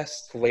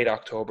best late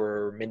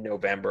October,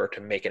 mid-November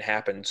to make it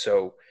happen.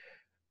 So,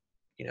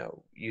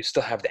 you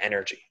still have the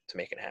energy to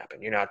make it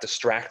happen. You're not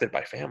distracted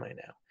by family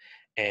now.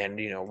 And,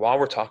 while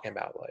we're talking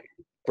about like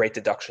great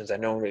deductions that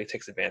no one really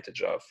takes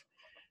advantage of,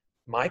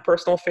 my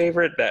personal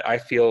favorite that I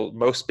feel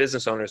most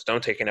business owners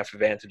don't take enough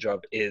advantage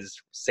of is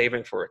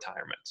saving for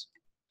retirement.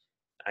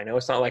 I know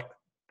it's not like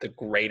the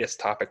greatest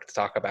topic to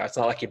talk about. It's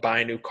not like you buy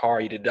a new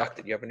car, you deduct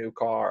it, you have a new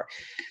car.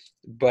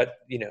 But,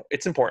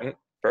 it's important,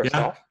 first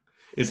off.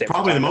 It's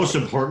probably the most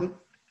important.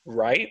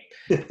 Right?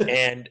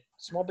 And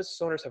small business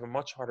owners have a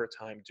much harder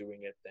time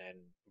doing it than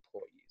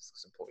employees.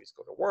 Because employees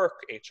go to work,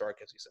 HR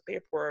gives you some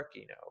paperwork,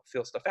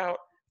 fill stuff out,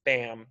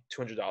 bam,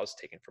 $200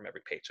 taken from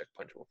every paycheck,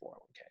 put into a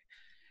 401k.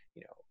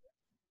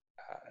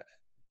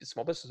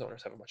 Small business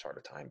owners have a much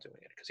harder time doing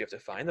it because you have to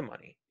find the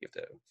money, you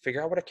have to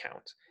figure out what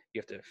account,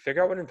 you have to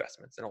figure out what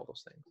investments and all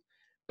those things.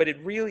 But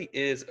it really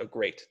is a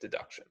great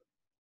deduction.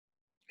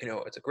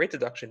 It's a great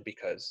deduction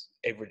because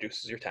it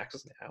reduces your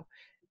taxes now.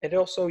 And it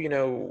also,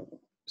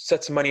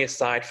 sets money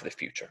aside for the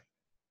future.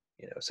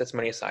 Sets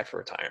money aside for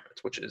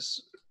retirement, which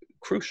is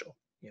crucial.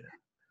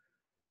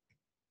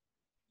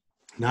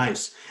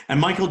 Nice. And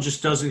Michael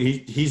just doesn't,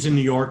 he's in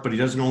New York, but he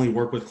doesn't only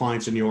work with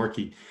clients in New York.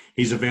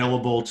 He's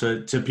available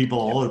to people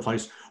all over the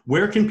place.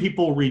 Where can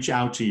people reach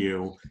out to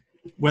you,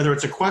 whether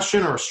it's a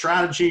question or a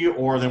strategy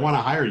or they want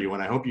to hire you?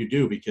 And I hope you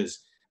do because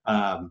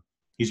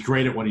he's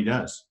great at what he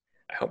does.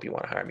 I hope you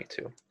want to hire me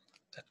too.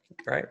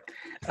 Right.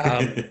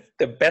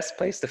 The best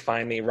place to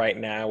find me right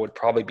now would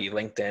probably be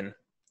LinkedIn.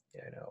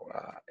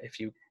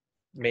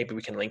 Maybe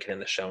we can link it in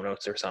the show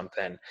notes or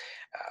something.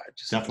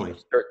 Just definitely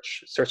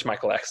search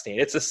Michael Eckstein.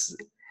 It's a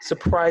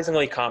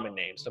surprisingly common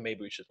name, so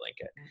maybe we should link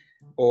it.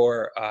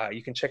 Or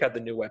you can check out the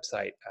new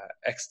website,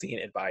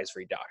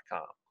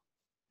 ecksteinadvisory.com.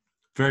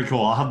 Very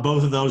cool. I'll have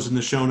both of those in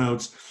the show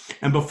notes.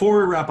 And before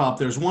we wrap up,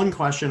 there's one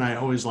question I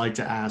always like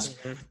to ask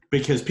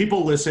because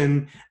people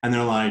listen and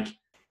they're like,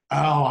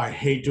 oh, I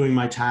hate doing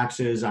my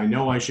taxes. I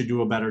know I should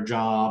do a better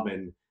job.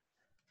 And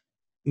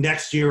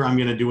next year I'm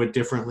going to do it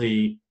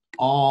differently.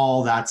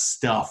 All that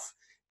stuff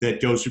that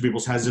goes through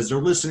people's heads as they're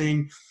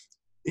listening.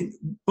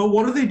 But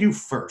what do they do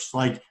first?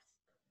 Like,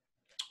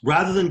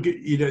 rather than,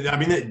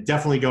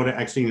 definitely go to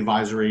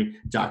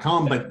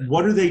ecksteinadvisory.com, but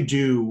what do they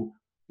do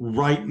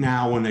right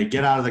now when they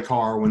get out of the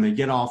car, when they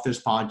get off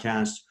this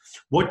podcast?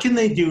 What can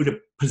they do to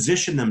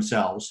position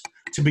themselves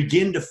to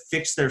begin to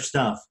fix their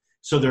stuff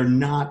so they're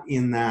not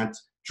in that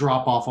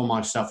drop off all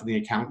my stuff in the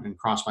accountant and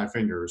cross my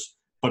fingers,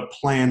 but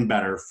plan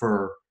better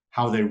for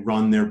how they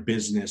run their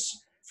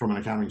business from an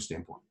accounting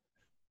standpoint?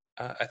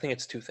 I think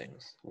it's two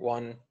things.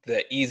 One,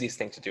 the easiest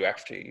thing to do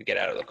after you get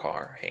out of the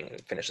car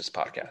and finish this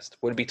podcast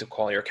would be to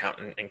call your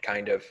accountant and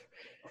kind of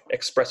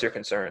express your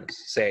concerns.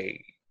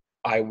 Say,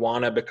 I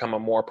want to become a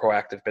more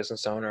proactive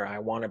business owner. I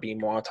want to be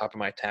more on top of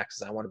my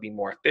taxes. I want to be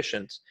more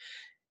efficient.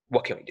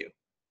 What can we do?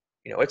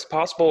 It's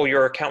possible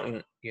your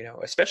accountant,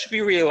 especially if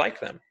you really like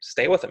them,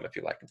 stay with them if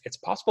you like them. It's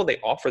possible they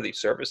offer these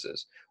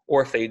services,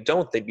 or if they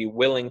don't, they'd be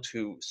willing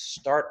to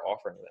start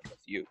offering them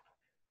with you.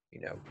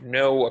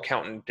 No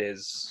accountant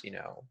is,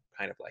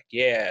 kind of like,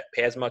 yeah,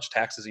 pay as much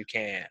tax as you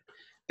can.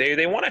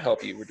 They want to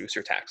help you reduce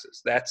your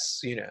taxes.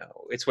 That's,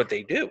 it's what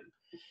they do.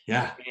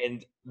 Yeah.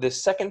 And the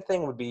second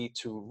thing would be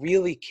to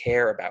really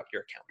care about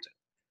your accountant.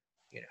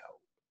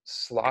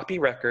 Sloppy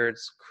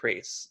records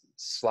creates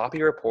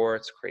sloppy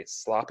reports,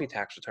 creates sloppy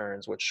tax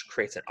returns, which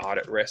creates an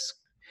audit risk,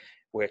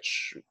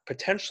 which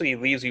potentially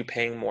leaves you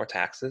paying more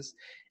taxes.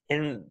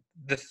 And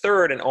the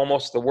third and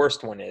almost the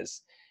worst one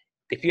is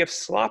if you have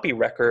sloppy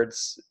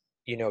records,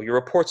 your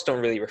reports don't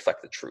really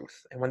reflect the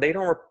truth. And when they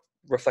don't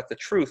reflect the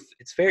truth,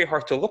 it's very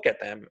hard to look at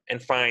them and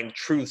find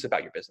truths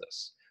about your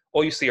business.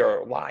 All you see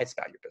are lies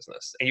about your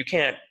business, and you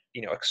can't,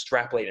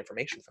 extrapolate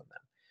information from them.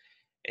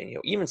 And,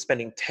 even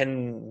spending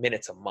 10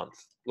 minutes a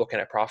month looking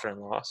at profit and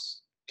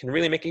loss can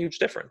really make a huge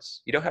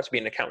difference. You don't have to be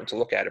an accountant to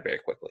look at it very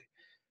quickly.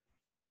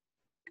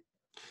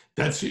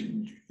 That's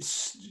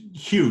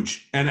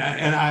huge. And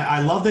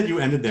I love that you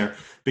ended there,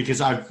 because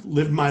I've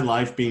lived my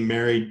life being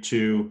married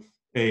to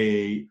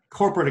a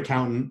corporate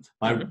accountant.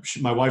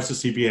 My wife's a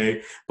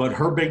CPA, but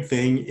her big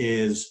thing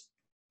is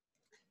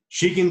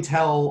she can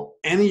tell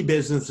any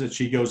business that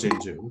she goes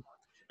into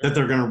that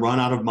they're going to run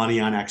out of money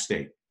on X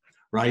date,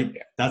 right?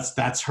 Yeah.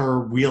 That's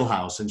her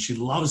wheelhouse, and she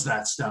loves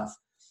that stuff.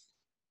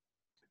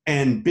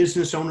 And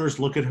business owners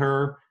look at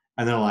her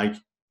and they're like,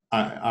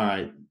 all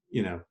right,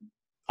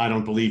 I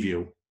don't believe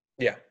you.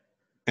 Yeah.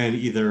 And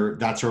either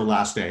that's her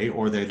last day,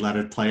 or they let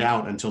it play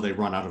out until they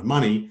run out of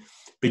money,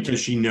 because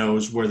she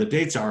knows where the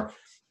dates are.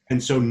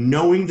 And so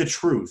knowing the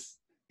truth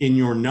in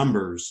your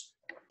numbers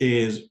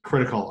is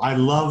critical. I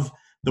love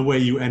the way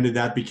you ended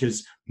that,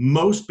 because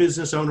most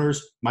business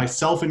owners,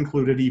 myself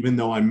included, even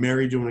though I'm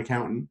married to an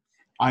accountant,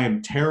 I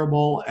am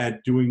terrible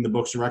at doing the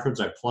books and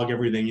records. I plug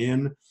everything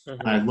in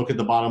and I look at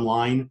the bottom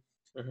line.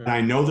 And I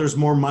know there's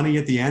more money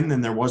at the end than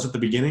there was at the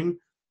beginning,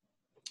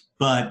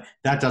 but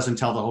that doesn't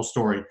tell the whole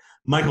story.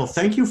 Michael,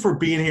 thank you for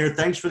being here.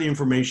 Thanks for the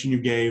information you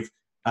gave.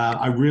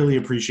 I really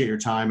appreciate your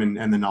time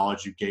and the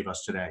knowledge you gave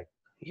us today.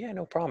 Yeah,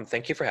 no problem.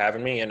 Thank you for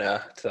having me. And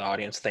to the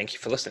audience, thank you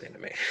for listening to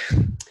me.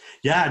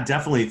 Yeah,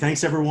 definitely.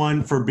 Thanks,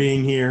 everyone, for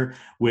being here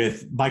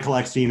with Michael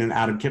Eckstein and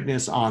Adam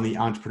Kipnis on the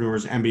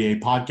Entrepreneurs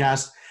MBA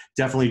podcast.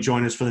 Definitely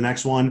join us for the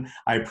next one.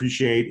 I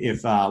appreciate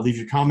if leave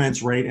your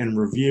comments, rate, and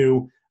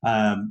review.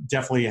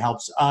 Definitely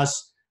helps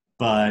us.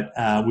 But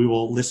we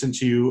will listen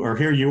to you or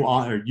hear you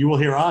on, or you will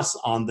hear us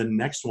on the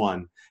next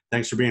one.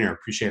 Thanks for being here.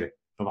 Appreciate it.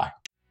 Bye-bye.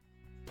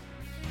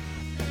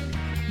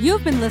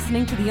 You've been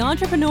listening to the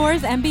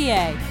Entrepreneurs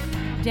MBA.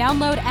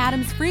 Download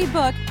Adam's free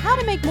book, How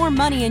to Make More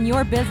Money in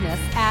Your Business,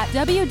 at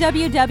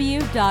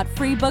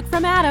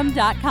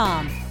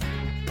www.freebookfromadam.com.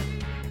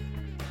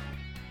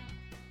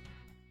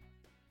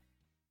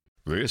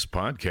 This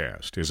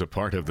podcast is a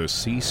part of the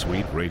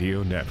C-Suite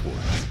Radio Network.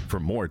 For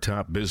more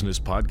top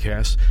business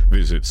podcasts,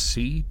 visit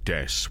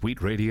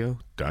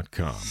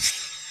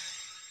c-suiteradio.com.